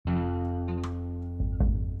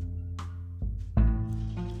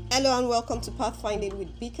Hello and welcome to Pathfinding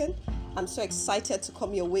with Beacon. I'm so excited to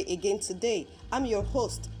come your way again today. I'm your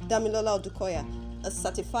host, Damilola Odukoya, a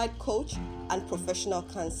certified coach and professional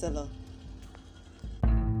counselor.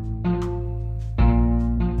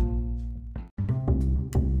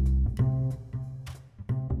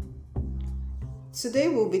 Today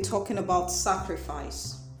we'll be talking about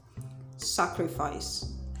sacrifice.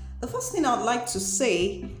 Sacrifice. The first thing I'd like to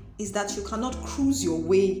say is that you cannot cruise your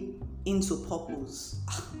way into purpose.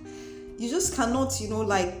 You just cannot,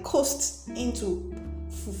 coast into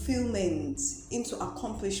fulfillment, into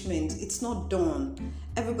accomplishment. It's not done.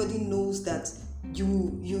 Everybody knows that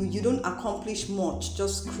you don't accomplish much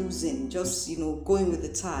just cruising, just going with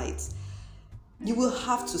the tides. You will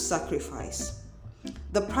have to sacrifice.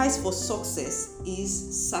 The price for success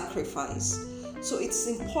is sacrifice. So it's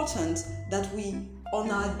important that we,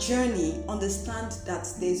 on our journey, understand that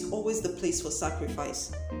there's always the place for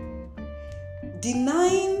sacrifice.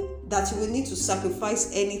 Denying that you will need to sacrifice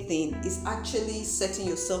anything is actually setting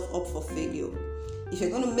yourself up for failure. If you're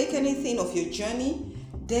going to make anything of your journey,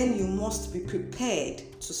 then you must be prepared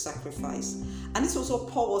to sacrifice. And this was what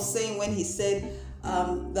Paul was saying when he said,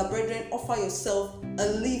 the brethren, offer yourself a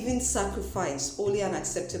living sacrifice, holy and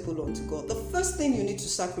acceptable unto God. The first thing you need to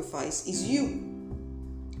sacrifice is your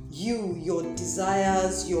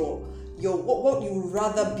desires, your what you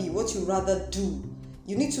rather be, what you rather do.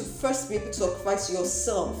 You need to first be able to sacrifice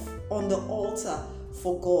yourself on the altar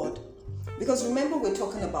for God. Because remember, we're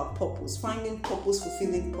talking about purpose, finding purpose,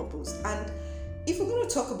 fulfilling purpose. And if we're going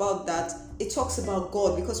to talk about that, it talks about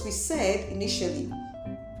God, because we said initially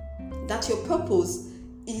that your purpose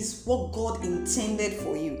is what God intended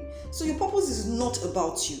for you. So your purpose is not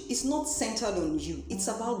about you. It's not centered on you. It's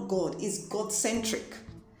about God. It's God-centric.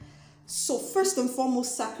 So first and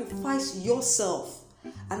foremost, sacrifice yourself.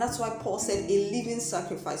 And that's why Paul said a living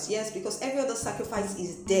sacrifice. Yes, because every other sacrifice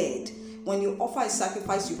is dead. When you offer a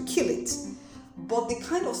sacrifice, you kill it. But the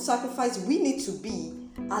kind of sacrifice we need to be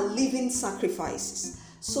are living sacrifices.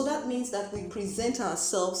 So that means that we present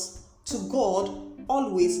ourselves to God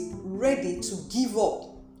always ready to give up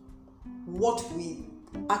what we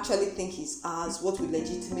actually think is ours, what we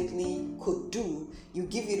legitimately could do. You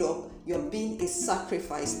give it up. You're being a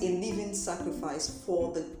sacrifice, a living sacrifice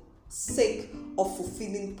for the sake of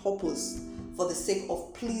fulfilling purpose, for the sake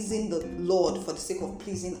of pleasing the Lord, for the sake of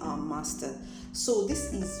pleasing our Master. So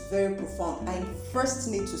this is very profound. I first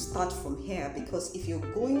need to start from here, because if you're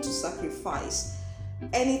going to sacrifice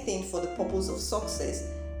anything for the purpose of success,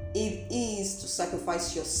 it is to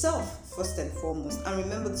sacrifice yourself first and foremost. And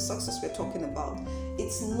remember, the success we're talking about,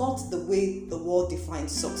 it's not the way the world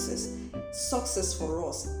defines success. Success for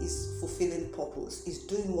us is fulfilling purpose, is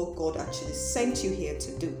doing what God actually sent you here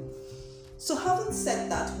to do. So having said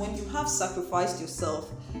that, when you have sacrificed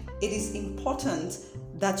yourself, it is important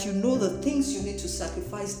that you know the things you need to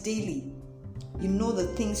sacrifice daily. You know the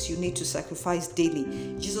things you need to sacrifice daily.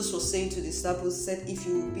 Jesus was saying to the disciples, said, if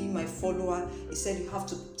you will be my follower, he said you have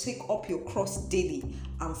to take up your cross daily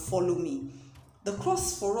and follow me. The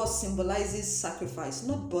cross for us symbolizes sacrifice,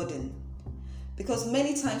 not burden. Because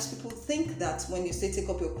many times people think that when you say take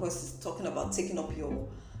up your cross, it's talking about taking up your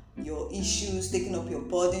issues, taking up your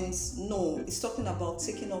burdens. No, it's talking about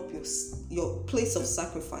taking up your place of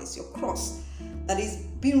sacrifice, your cross, that is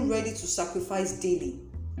being ready to sacrifice daily,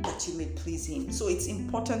 that you may please him. So it's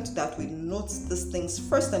important that we note these things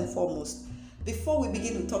first and foremost before we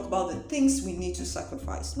begin to talk about the things we need to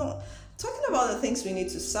sacrifice. No, talking about the things we need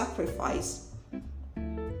to sacrifice,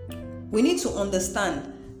 we need to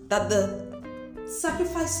understand that the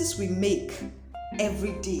sacrifices we make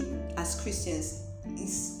every day as Christians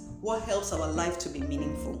is what helps our life to be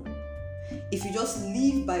meaningful. If you just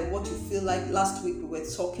live by what you feel like, last week we were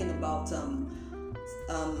talking about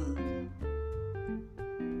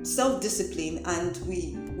self-discipline, and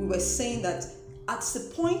we were saying that at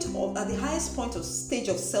the highest point of stage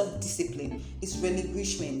of self-discipline is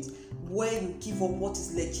relinquishment, where you give up what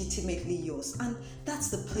is legitimately yours, and that's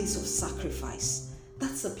the place of sacrifice.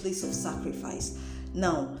 That's the place of sacrifice.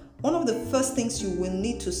 Now, one of the first things you will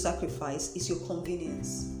need to sacrifice is your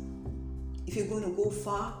convenience. If you're going to go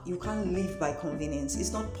far, you can't live by convenience.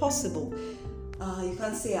 It's not possible. You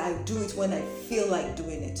can't say I do it when I feel like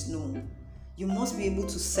doing it. No. You must be able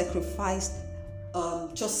to sacrifice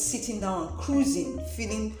just sitting down and cruising,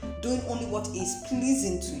 doing only what is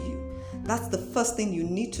pleasing to you. That's the first thing you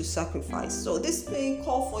need to sacrifice. So this may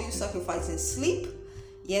call for you sacrificing sleep.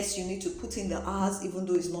 Yes, you need to put in the hours, even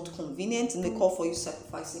though it's not convenient. It may call for you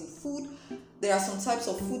sacrificing food. There are some types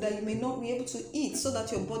of food that you may not be able to eat so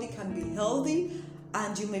that your body can be healthy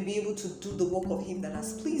and you may be able to do the work of him that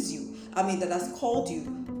has pleased you. That has called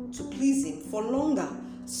you to please him for longer.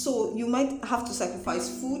 So you might have to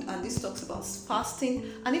sacrifice food, and this talks about fasting.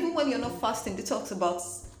 And even when you're not fasting, it talks about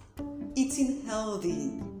eating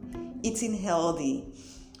healthy.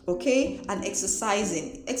 Okay, and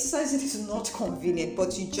exercising is not convenient,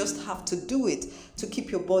 but you just have to do it to keep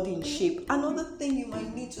your body in shape. Another thing you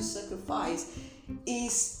might need to sacrifice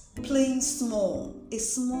is playing small, a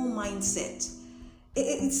small mindset.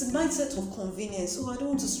 It's a mindset of convenience. I don't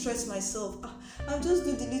want to stress myself. I'll just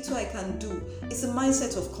do the little I can do. It's a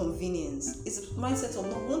mindset of convenience. It's a mindset of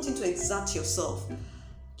not wanting to exert yourself.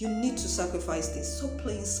 You need to sacrifice this. Stop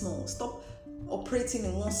playing small. Stop operating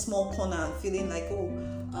in one small corner and feeling like,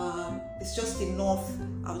 it's just enough.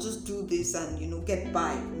 I'll just do this and, get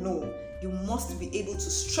by. No, you must be able to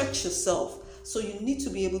stretch yourself. So you need to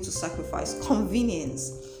be able to sacrifice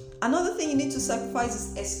convenience. Another thing you need to sacrifice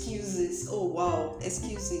is excuses.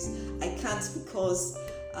 Excuses. I can't because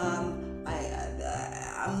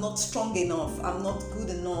I'm not strong enough. I'm not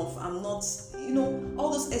good enough. I'm not,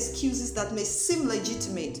 all those excuses that may seem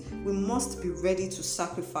legitimate. We must be ready to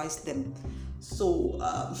sacrifice them. So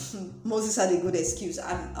Moses had a good excuse.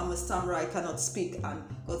 I'm a stammerer, I cannot speak. And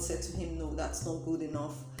God said to him, no, that's not good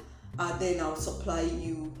enough. Then I'll supply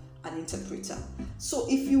you an interpreter. So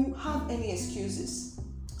if you have any excuses,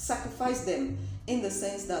 sacrifice them in the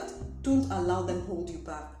sense that don't allow them hold you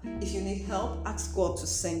back. If you need help, ask God to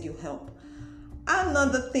send you help.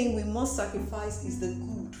 Another thing we must sacrifice is the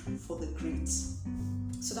good for the great.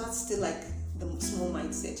 So that's still like the small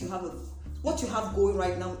mindset. What you have going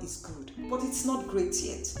right now is good, but it's not great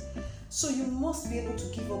yet. So you must be able to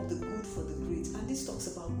give up the good for the great. And this talks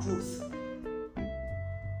about growth.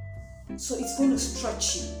 So it's going to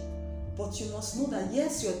stretch you. But you must know that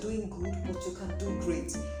yes, you're doing good, but you can do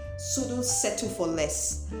great. So don't settle for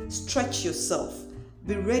less. Stretch yourself.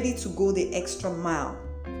 Be ready to go the extra mile.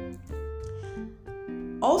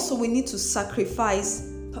 Also, we need to sacrifice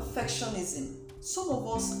perfectionism. Some of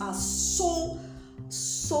us are so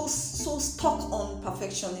stuck on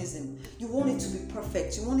perfectionism. You want it to be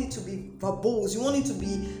perfect. You want it to be verbose. You want it to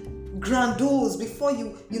be grandiose before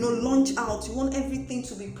you launch out. You want everything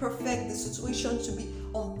to be perfect, the situation to be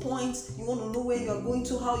on point. You want to know where you're going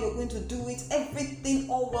to, how you're going to do it, everything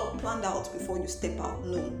all well planned out before you step out.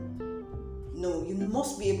 No, you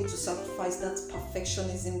must be able to sacrifice that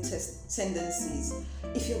perfectionism tendencies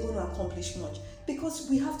if you're going to accomplish much, because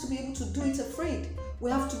we have to be able to do it afraid.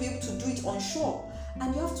 We have to be able to do it unsure,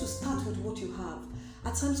 and you have to start with what you have.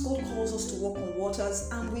 At times God calls us to walk on waters,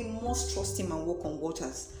 and we must trust Him and walk on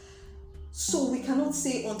waters. So we cannot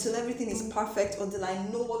say until everything is perfect, until I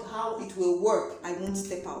know how it will work, I won't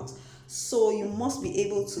step out. So you must be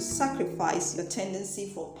able to sacrifice your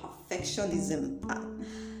tendency for perfectionism.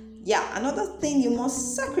 Another thing you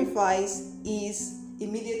must sacrifice is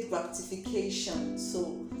immediate gratification.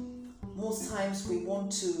 So most times we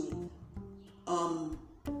want to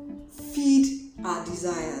feed our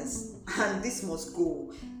desires, and this must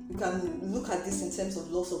go. You can look at this in terms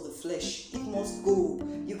of loss of the flesh. It must go.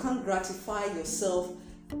 You can't gratify yourself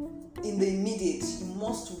in the immediate. You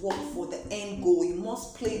must work for the end goal. You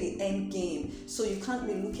must play the end game. So you can't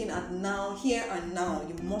be looking at now, here and now.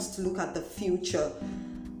 You must look at the future.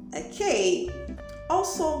 Okay.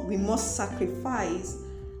 Also, we must sacrifice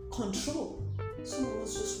control. Some of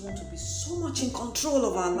us just want to be so much in control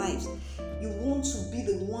of our lives. You want to be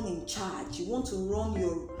the one in charge. You want to run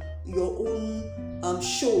your own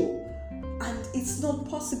show, and it's not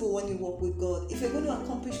possible when you walk with God. If you're going to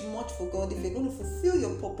accomplish much for God, if you're going to fulfill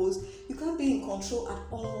your purpose, you can't be in control at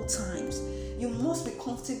all times. You must be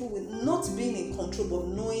comfortable with not being in control, but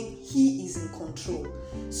knowing He is in control.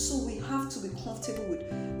 So we have to be comfortable with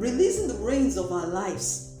releasing the reins of our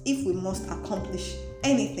lives if we must accomplish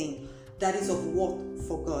anything that is of work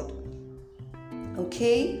for God.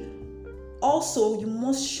 Okay? Also, you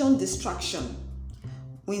must shun distraction.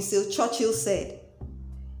 Winston Churchill said,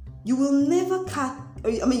 you will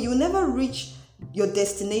never reach your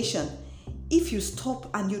destination if you stop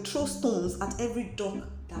and you throw stones at every dog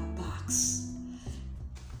that barks.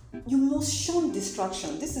 You must shun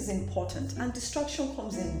distraction. This is important, and distraction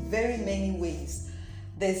comes in very many ways.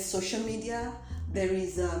 There's social media, there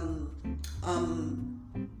is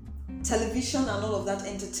television and all of that.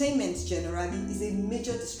 Entertainment generally is a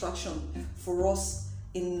major distraction for us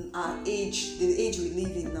in our age, the age we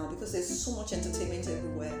live in now, because there's so much entertainment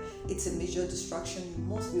everywhere. It's a major distraction. You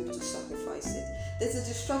must be able to sacrifice it. There's a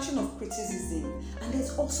distraction of criticism, and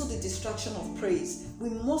there's also the distraction of praise. We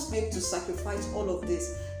must be able to sacrifice all of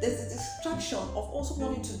this. There's a distraction of also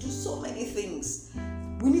wanting to do so many things.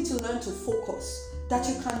 We need to learn to focus. that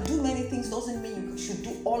you can do many things doesn't mean you should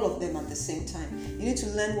do all of them at the same time. You need to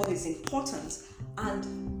learn what is important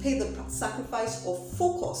and pay the sacrifice of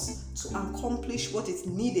focus to accomplish what is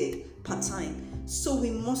needed per time. So we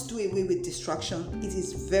must do away with distraction. It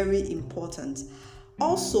is very important.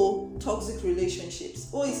 Also, toxic relationships.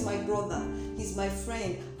 Oh, he's my brother, he's my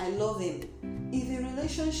friend, I love him. If a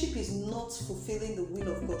relationship is not fulfilling the will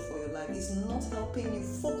of God for your life, is not helping you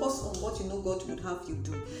focus on what you know God would have you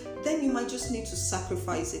do, then you might just need to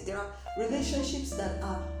sacrifice it. There are relationships that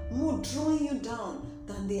are more drawing you down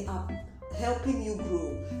than they are helping you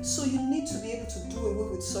grow. So you need to be able to do away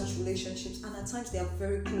with such relationships, and at times they are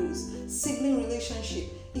very close. Sibling relationship.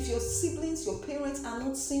 If your siblings, your parents are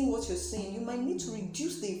not seeing what you're seeing, you might need to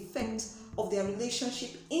reduce the effect of their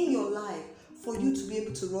relationship in your life for you to be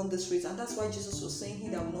able to run this race. And that's why Jesus was saying, he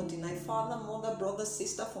that will not deny father, mother, brother,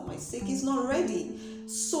 sister for my sake is not ready.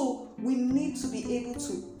 So we need to be able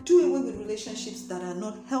to do away with relationships that are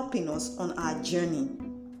not helping us on our journey.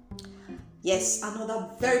 Yes, another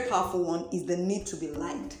very powerful one is the need to be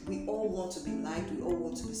liked. We all want to be liked. We all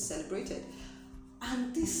want to be celebrated.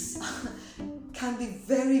 And this can be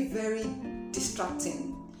very, very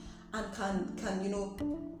distracting and can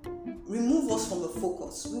remove us from the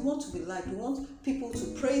focus. We want to be liked. We want people to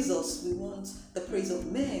praise us. We want the praise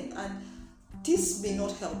of men. And this may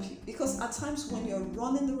not help you, because at times when you're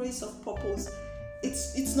running the race of purpose,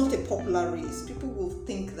 it's not a popular race. People will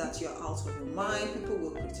think that you're out of your mind. People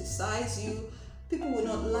will criticize you. People will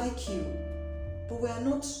not like you. But we are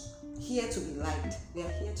not here to be liked. We are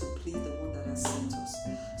here to please the one that has sent us.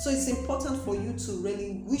 So it's important for you to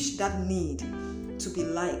really wish that need to be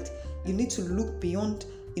liked. You need to look beyond,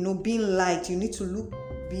 being liked. You need to look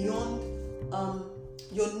beyond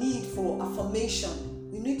your need for affirmation.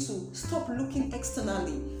 You need to stop looking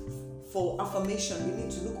externally for affirmation. We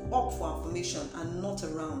need to look up for affirmation and not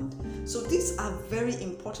around. So these are very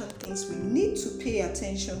important things we need to pay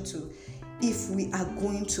attention to if we are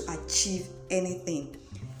going to achieve anything.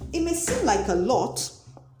 It may seem like a lot,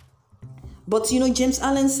 but James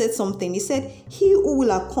Allen said something. He said, he who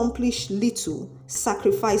will accomplish little,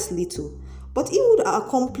 sacrifice little. But he who will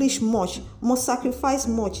accomplish much, must sacrifice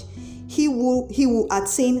much. He will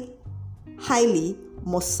attain highly,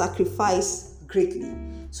 must sacrifice greatly.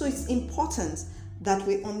 So it's important that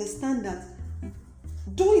we understand that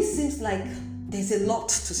though it seems like there's a lot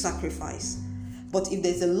to sacrifice, but if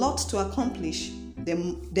there's a lot to accomplish,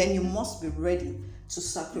 then you must be ready to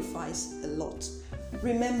sacrifice a lot.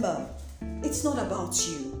 Remember, it's not about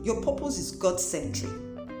you. Your purpose is God-centric.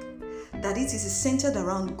 That it is centered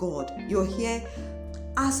around God. You're here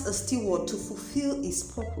as a steward to fulfill His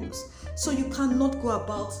purpose. So you cannot go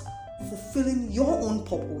about fulfilling your own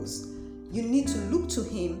purpose. You need to look to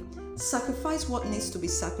Him, sacrifice what needs to be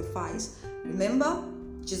sacrificed. Remember,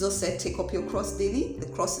 Jesus said, take up your cross daily. The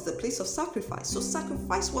cross is the place of sacrifice. So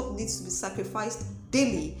sacrifice what needs to be sacrificed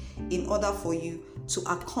daily in order for you to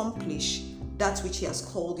accomplish that which He has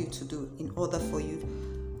called you to do, in order for you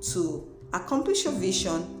to accomplish your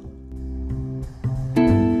vision.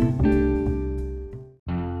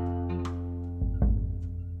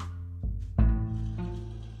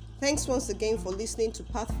 Thanks once again for listening to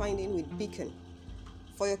Pathfinding with Beacon.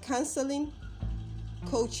 For your counseling,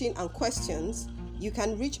 coaching, and questions, you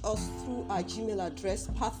can reach us through our Gmail address,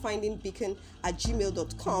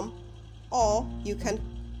 pathfindingbeacon@gmail.com, or you can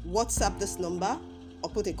WhatsApp this number or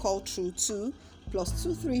put a call through to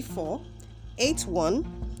 +234 81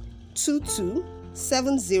 22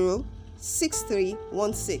 70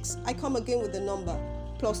 6316. I come again with the number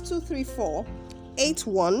 +234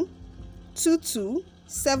 81 22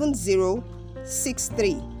 70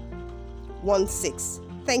 6316.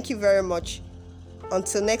 Thank you very much.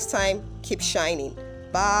 Until next time, keep shining.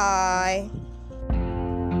 Bye.